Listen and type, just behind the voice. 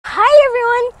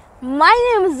everyone, my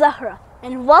name is Zahra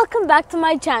and welcome back to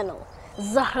my channel,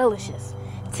 Zahralicious.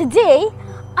 Today,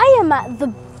 I am at the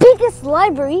biggest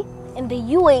library in the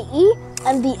UAE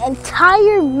and the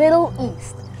entire Middle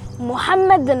East,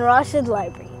 Mohammed Bin Rashid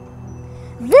Library.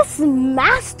 This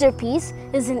masterpiece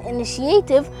is an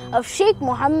initiative of Sheikh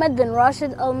Mohammed Bin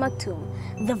Rashid Al Maktoum,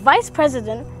 the Vice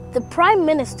President, the Prime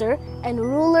Minister and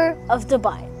ruler of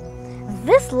Dubai.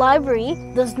 This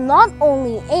library does not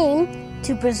only aim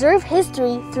to preserve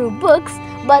history through books,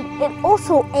 but it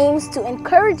also aims to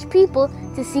encourage people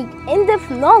to seek in-depth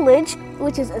knowledge,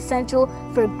 which is essential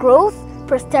for growth,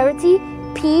 prosperity,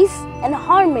 peace, and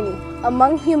harmony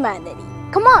among humanity.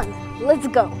 Come on, let's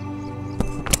go.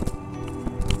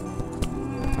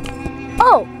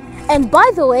 Oh, and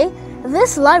by the way,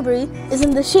 this library is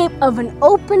in the shape of an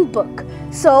open book.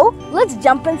 So, let's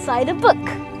jump inside a book.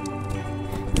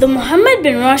 The Mohammed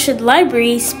Bin Rashid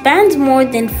Library spans more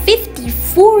than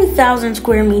 54,000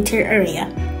 square meter area.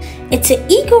 It's an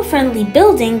eco-friendly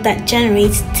building that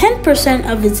generates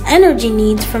 10% of its energy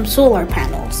needs from solar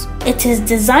panels. It is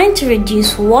designed to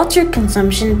reduce water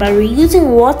consumption by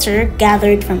reusing water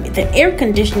gathered from the air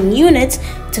conditioning units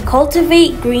to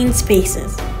cultivate green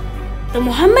spaces. The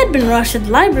Mohammed Bin Rashid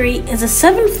Library is a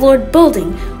 7-floored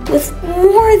building with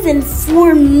more than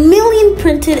 4 million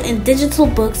printed and digital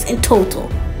books in total.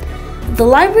 The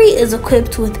library is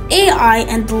equipped with AI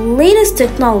and the latest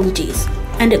technologies,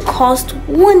 and it cost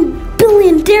 1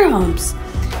 billion dirhams.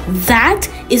 That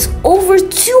is over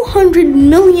 $200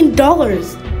 million.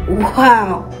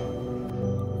 Wow!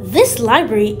 This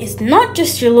library is not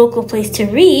just your local place to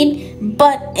read,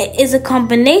 but it is a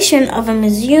combination of a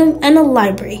museum and a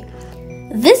library.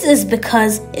 This is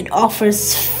because it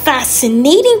offers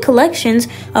fascinating collections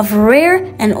of rare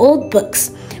and old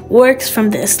books, works from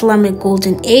the Islamic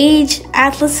Golden Age,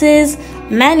 atlases,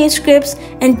 manuscripts,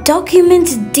 and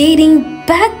documents dating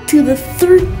back to the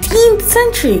 13th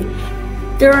century.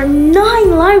 There are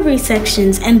 9 library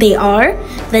sections, and they are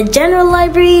the General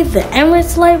Library, the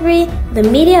Emirates Library, the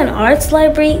Media and Arts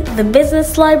Library, the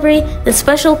Business Library, the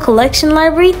Special Collection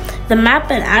Library, the Map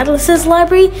and Atlases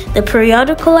Library, the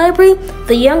Periodical Library,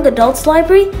 the Young Adults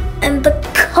Library, and the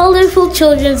Colorful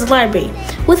Children's Library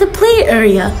with a play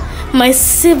area. My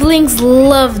siblings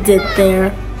loved it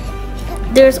there.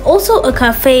 There's also a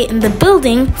cafe in the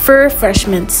building for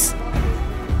refreshments.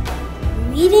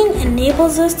 Reading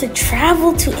enables us to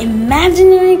travel to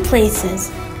imaginary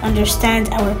places, understand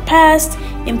our past,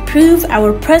 improve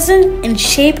our present, and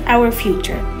shape our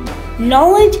future.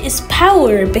 Knowledge is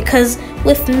power because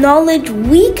with knowledge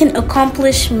we can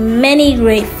accomplish many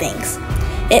great things.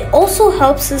 It also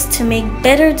helps us to make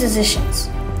better decisions.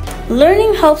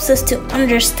 Learning helps us to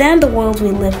understand the world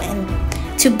we live in.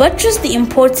 To buttress the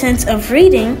importance of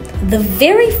reading, the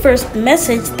very first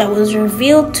message that was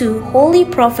revealed to Holy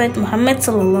Prophet Muhammad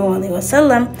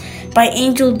ﷺ by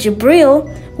Angel Jibril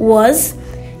was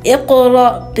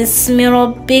اقرأ باسم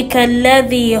ربك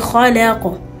الذي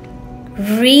خلق.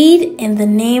 Read in the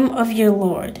name of your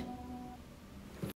Lord.